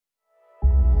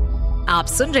आप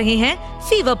सुन रहे हैं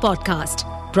fever podcast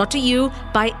brought to you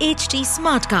bye HT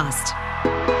Smartcast.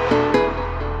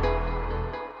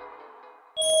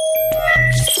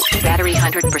 Battery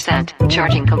 100%.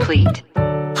 Charging complete.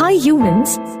 Hi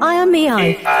humans, I am AI.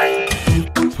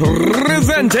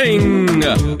 Presenting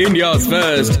India's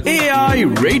first AI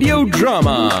radio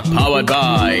drama, powered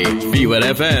by Fever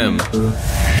FM.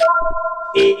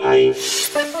 AI.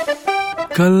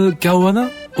 कल क्या हुआ ना?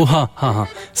 हाँ,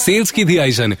 sales की थी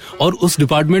आयशा ने और उस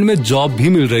डिपार्टमेंट में जॉब भी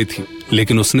मिल रही थी,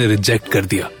 लेकिन उसने रिजेक्ट कर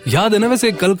दिया। याद है ना?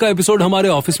 वैसे कल का एपिसोड हमारे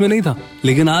ऑफिस में नहीं था,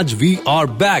 लेकिन आज वी आर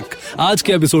बैक। आज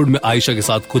के एपिसोड में आयशा के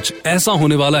साथ कुछ ऐसा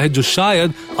होने वाला है जो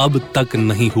शायद अब तक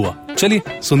नहीं हुआ। चलिए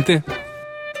सुनते हैं।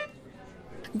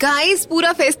 गाइस,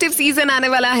 पूरा फेस्टिव सीजन आने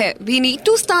वाला है। We need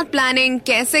to start planning.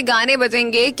 कैसे गाने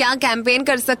बजेंगे, क्या कैंपेन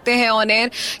कर सकते हैं ऑन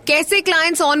एयर, कैसे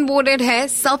क्लाइंट्स ऑन बोर्डेड है,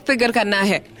 सब फिगर करना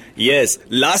है। यस,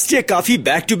 लास्ट ईयर काफी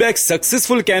back to back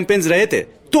successful campaigns रहे थे,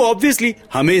 तो ऑब्वियसली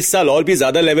हमें इस साल और भी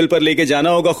ज्यादा लेवल पर लेके जाना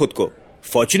होगा खुद को।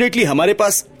 फॉर्चुनेटली हमारे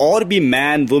पास और भी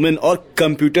मैन, वुमेन और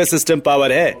कंप्यूटर सिस्टम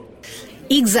पावर है।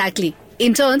 Exactly.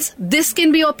 Interns, this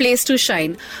can be your place to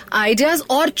shine. Ideas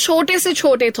और छोटे से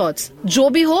छोटे थॉट्स जो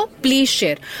भी हो, प्लीज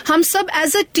शेयर। हम सब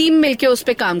एज अ टीम मिलके उस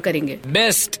पे काम करेंगे।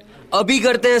 बेस्ट। अभी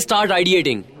करते हैं स्टार्ट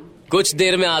आइडिएटिंग। कुछ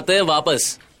देर में आते हैं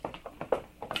वापस।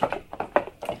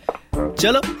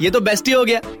 चलो, ये तो बेस्ट ही हो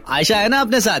गया। आयशा है ना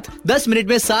अपने साथ, 10 मिनट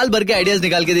में साल भर के आइडियाज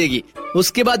निकाल के देगी।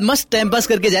 उसके बाद मस्त टाइम पास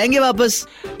करके जाएंगे वापस।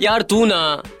 यार तू ना,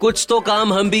 कुछ तो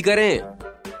काम हम भी करें।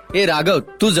 ए राघव,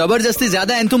 तू जबरदस्ती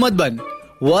ज्यादा एंथू मत बन।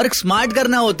 वर्क स्मार्ट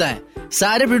करना होता है।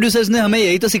 सारे प्रोड्यूसर्स ने हमें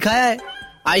यही तो सिखाया है।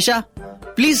 Ayesha,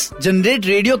 please generate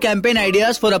radio campaign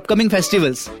ideas for upcoming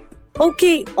festivals.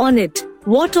 Okay, on it.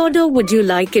 What order would you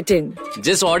like it in?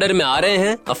 जिस ऑर्डर में आ रहे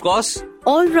हैं, of course.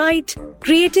 All right.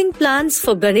 Creating plans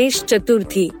for Ganesh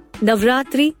Chaturthi,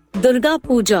 Navratri, Durga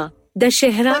Puja,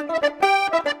 Dashehra.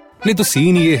 नहीं तो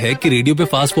scene ये है कि radio पे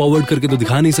फास्ट फॉरवर्ड करके तो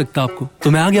दिखा नहीं सकता आपको,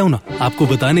 तो मैं आ गया हूँ ना आपको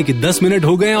बताने कि 10 मिनट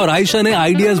हो गए हैं और आयशा ने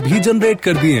आइडियाज भी जनरेट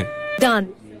कर दिए हैं। Done.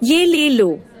 ये ले लो।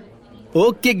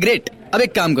 Okay great. अब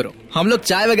एक काम करो, हम लोग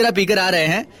चाय वगैरह पीकर आ रहे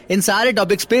हैं। इन सारे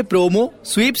टॉपिक्स पे प्रोमो,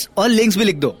 स्वीप्स और लिंक्स भी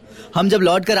लिख दो। हम जब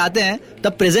लौट कर आते हैं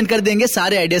तब प्रेजेंट कर देंगे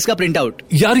सारे आइडियाज का प्रिंट आउट।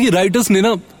 यार ये राइटर्स ने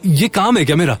ना, ये काम है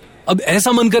क्या मेरा? अब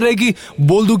ऐसा मन कर रहा है कि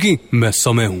बोल दूं कि मैं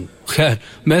समय हूँ। खैर,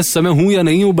 मैं समय हूँ या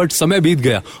नहीं हूँ, बट समय बीत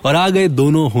गया और आ गए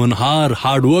दोनों होनहार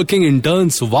हार्ड वर्किंग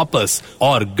इंटर्न्स वापस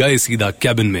और गए सीधा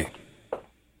कैबिन में।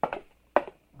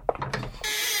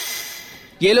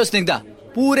 ये लो स्निग्धा,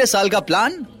 पूरे साल का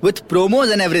plan with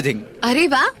promos and everything. अरे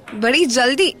वाह, बड़ी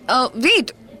जल्दी।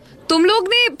 वेट, तुम लोग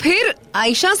ने फिर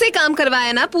आयशा से काम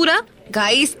करवाया ना पूरा?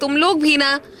 गाइस, तुम लोग भी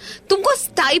ना। तुमको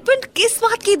स्टाइपेंड किस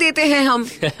बात की देते हैं हम?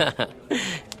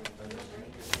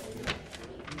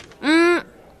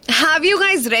 Have you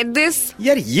guys read this?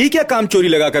 यार ये क्या काम चोरी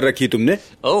लगा कर रखी तुमने?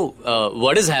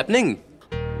 What is happening?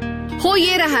 हो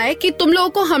ये रहा है कि तुम लोगों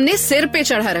को हमने सिर पे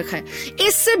चढ़ा रखा है।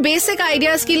 इससे बेसिक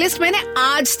आइडियाज की लिस्ट मैंने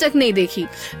आज तक नहीं देखी।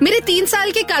 मेरे 3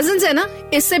 साल के कजिन्स है ना,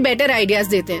 इससे बेटर आइडियाज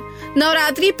देते हैं।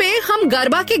 नवरात्रि पे हम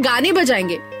गरबा के गाने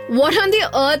बजाएंगे। What on the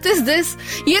earth is this?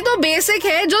 ये तो बेसिक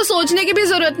है जो सोचने की भी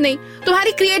जरूरत नहीं।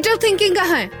 तुम्हारी क्रिएटिव थिंकिंग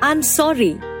कहाँ है? I'm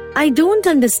sorry, I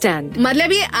don't understand.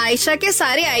 मतलब ये आयशा के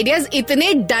सारे आइडियाज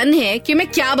इतने डन हैं कि मैं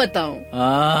क्या बताऊं।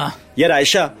 यार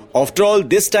Ayesha, after all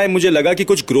this time मुझे लगा कि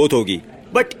कुछ ग्रोथ होगी,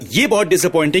 बट ये बहुत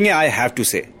डिसअपॉइंटिंग है, आई हैव टू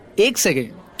से। एक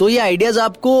सेकेंड, तो ये आइडियाज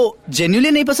आपको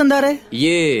जेन्युइनली नहीं पसंद आ रहे?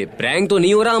 ये प्रैंक तो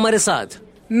नहीं हो रहा हमारे साथ?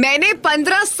 मैंने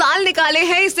 15 साल निकाले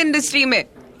हैं इस इंडस्ट्री में।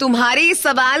 तुम्हारे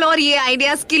सवाल और ये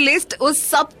आइडियाज की लिस्ट उस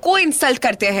सबको इंसल्ट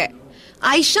करते हैं।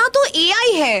 आयशा तो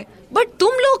AI है, बट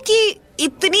तुम लोग की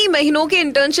इतनी महीनों के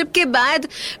इंटर्नशिप के बाद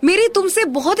मेरी तुमसे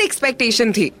बहुत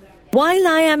एक्सपेक्टेशन थी। While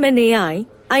I am an AI,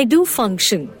 I do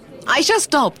function. Ayesha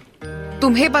stop.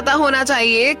 तुम्हें पता होना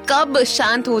चाहिए कब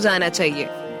शांत हो जाना चाहिए।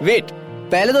 वेट,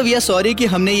 पहले तो वी आर सॉरी कि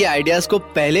हमने ये आइडियाज को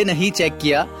पहले नहीं चेक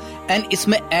किया एंड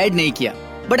इसमें ऐड नहीं किया,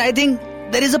 but I think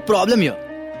there is a problem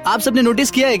here. आप सबने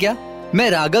नोटिस किया है क्या? मैं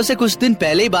राघव से कुछ दिन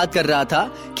पहले ही बात कर रहा था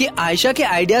कि आयशा के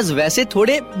आइडियाज वैसे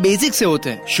थोड़े बेसिक से होते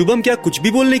हैं। शुभम क्या कुछ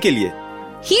भी बोलने के लिए?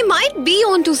 He might be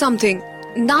onto something.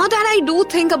 Now that I do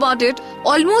think about it,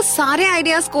 almost सारे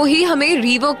आइडियाज को ही हमें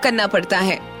रिवर्क करना पड़ता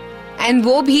है, एंड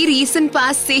वो भी रीसेंट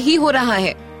पास से ही हो रहा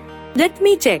है। Let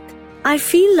me check. I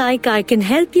feel like I can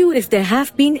help you if there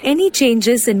have been any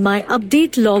changes in my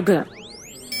update logger.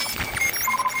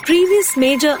 Previous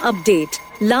major update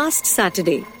last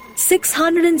Saturday.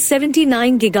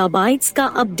 679 gigabytes का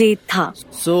अपडेट था।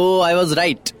 So I was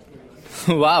right.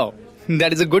 Wow,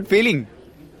 that is a good feeling.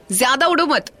 ज्यादा उड़ो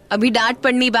मत, अभी डांट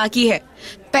पड़नी बाकी है।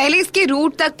 पहले इसके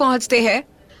रूट तक पहुंचते हैं।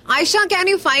 Ayesha, can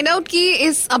you find out कि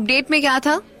इस अपडेट में क्या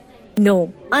था?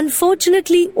 No,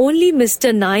 unfortunately only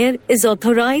Mr. Nair is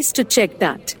authorized to check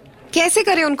that. कैसे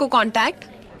करें उनको contact?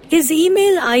 His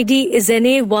email ID is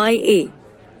NAYA.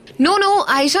 No,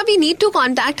 Ayesha, we need to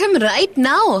contact him right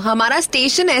now. हमारा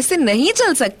स्टेशन ऐसे नहीं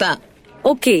चल सकता.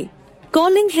 Okay,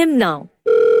 calling him now.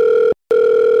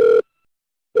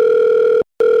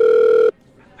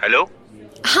 Hello?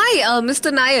 Hi,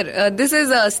 Mr. Nair. This is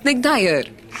Snigdha here.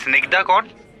 Snigdha कौन?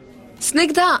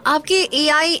 स्निग्धा, आपके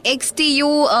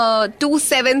AIXTU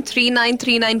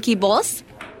 273939 की बॉस.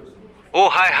 ओ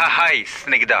हाय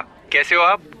स्निग्धा, कैसे हो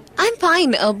आप? I'm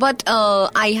fine, but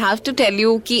I have to tell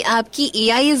you कि आपकी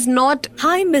AI is not.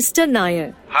 Hi, Mr.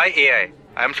 Nair. Hi AI,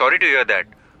 I am sorry to hear that.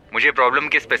 मुझे problem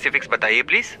के स्पेसिफिक्स बताइए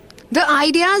please. The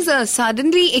ideas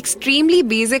suddenly extremely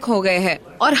basic हो गए हैं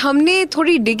और हमने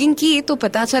थोड़ी डिगिंग की तो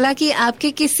पता चला कि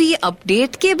आपके किसी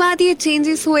अपडेट के बाद ये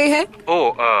चेंजेस हुए हैं.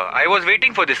 I was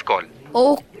waiting for this call.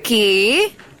 Okay.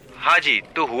 हाँ जी,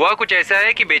 तो हुआ कुछ ऐसा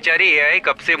है कि बेचारी AI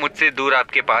कब से मुझसे दूर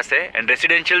आपके पास है एंड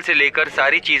रेसिडेंशियल से लेकर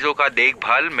सारी चीजों का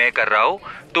देखभाल मैं कर रहा हूँ,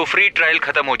 तो फ्री ट्रायल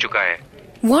खत्म हो चुका है.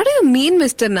 What do you mean,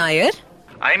 Mr. Nair?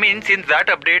 I mean, since that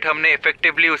update हमने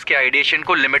इफेक्टिवली उसके आइडिएशन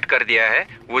को लिमिट कर दिया है.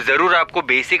 वो जरूर आपको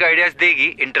बेसिक आइडियाज देगी,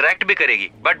 इंटरैक्ट भी करेगी,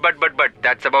 बट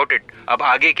दैट्स अबाउट इट. अब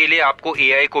आगे के लिए आपको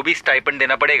AI को भी स्टाइपेंड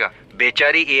देना पड़ेगा.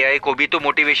 बेचारी AI को भी तो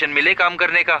मोटिवेशन मिले काम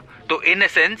करने का. तो इन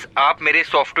सेंस आप मेरे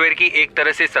सॉफ्टवेयर की एक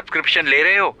तरह से सब्सक्रिप्शन ले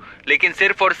रहे हो, लेकिन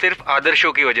सिर्फ और सिर्फ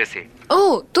आदर्शों की वजह से.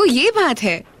 ओह, तो ये बात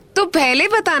है. तो पहले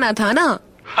बताना था ना.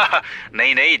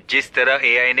 नहीं, जिस तरह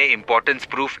AI ने इम्पोर्टेंस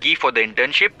प्रूफ की फॉर द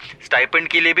इंटर्नशिप, स्टाइपेंड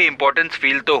के लिए भी इम्पोर्टेंस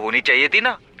फील तो होनी चाहिए थी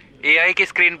ना. AI की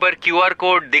स्क्रीन पर QR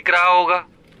कोड दिख रहा होगा.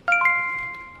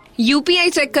 UPI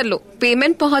चेक कर लो,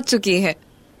 पेमेंट पहुंच चुकी है.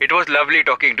 It was lovely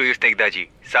talking to you Snigdha जी.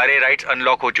 सारे राइट्स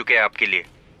अनलॉक हो चुके हैं आपके लिए.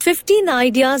 15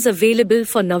 ideas available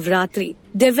for Navratri.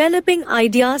 Developing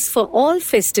ideas for all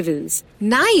festivals.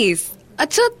 Nice.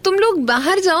 अच्छा, तुम लोग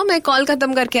बाहर जाओ, मैं कॉल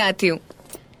खत्म करके आती हूँ.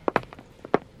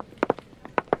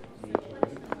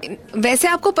 वैसे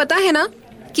आपको पता है ना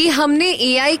कि हमने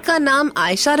AI का नाम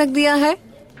आयशा रख दिया है.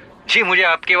 जी, मुझे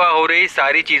आपके वहाँ हो रही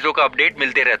सारी चीजों का अपडेट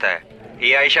मिलते रहता है.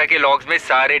 ये आयशा के लॉग्स में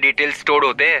सारे डिटेल्स स्टोर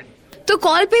होते हैं. तो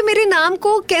कॉल पे मेरे नाम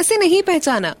को कैसे नहीं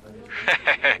पहचाना?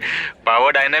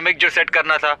 पावर डायनामिक जो सेट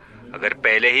करना था, अगर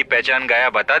पहले ही पहचान गया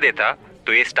बता देता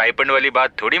तो ये स्टाइपेंड वाली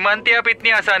बात थोड़ी मानती आप इतनी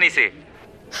आसानी से.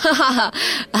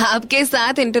 आपके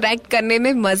साथ इंटरैक्ट करने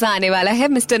में मजा आने वाला है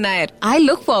mister Nair. I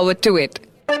look forward to it.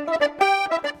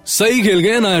 सही खेल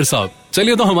गए नायर साहब.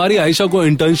 चलिए, तो हमारी आयशा को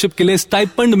इंटर्नशिप के लिए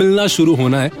स्टाइपेंड मिलना शुरू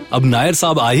होना है. अब नायर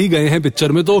साहब आ ही गए हैं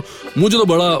पिक्चर में, तो मुझे तो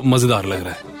बड़ा मजेदार लग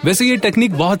रहा है. वैसे ये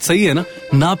टेक्निक बहुत सही है ना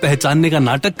पहचानने का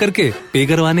नाटक करके पे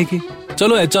करवाने की.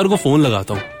 चलो HR को फोन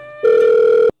लगाता हूँ.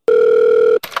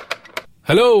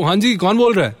 हेलो, हाँ जी, कौन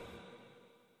बोल रहा है?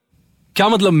 क्या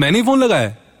मतलब, मैंने ही फोन लगाया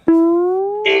है?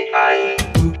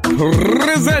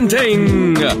 Presenting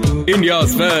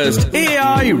India's first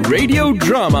AI radio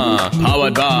drama,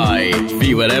 powered by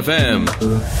Fever FM.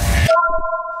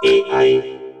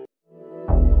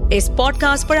 इस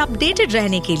पॉडकास्ट पर अपडेटेड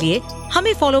रहने के लिए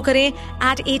हमें फॉलो करें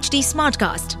 @HT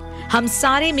Smartcast. हम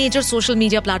सारे मेजर सोशल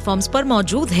मीडिया प्लेटफॉर्म्स पर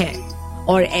मौजूद हैं.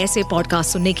 और ऐसे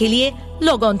पॉडकास्ट सुनने के लिए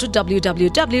लॉग ऑन टू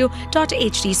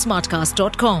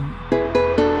www.htsmartcast.com.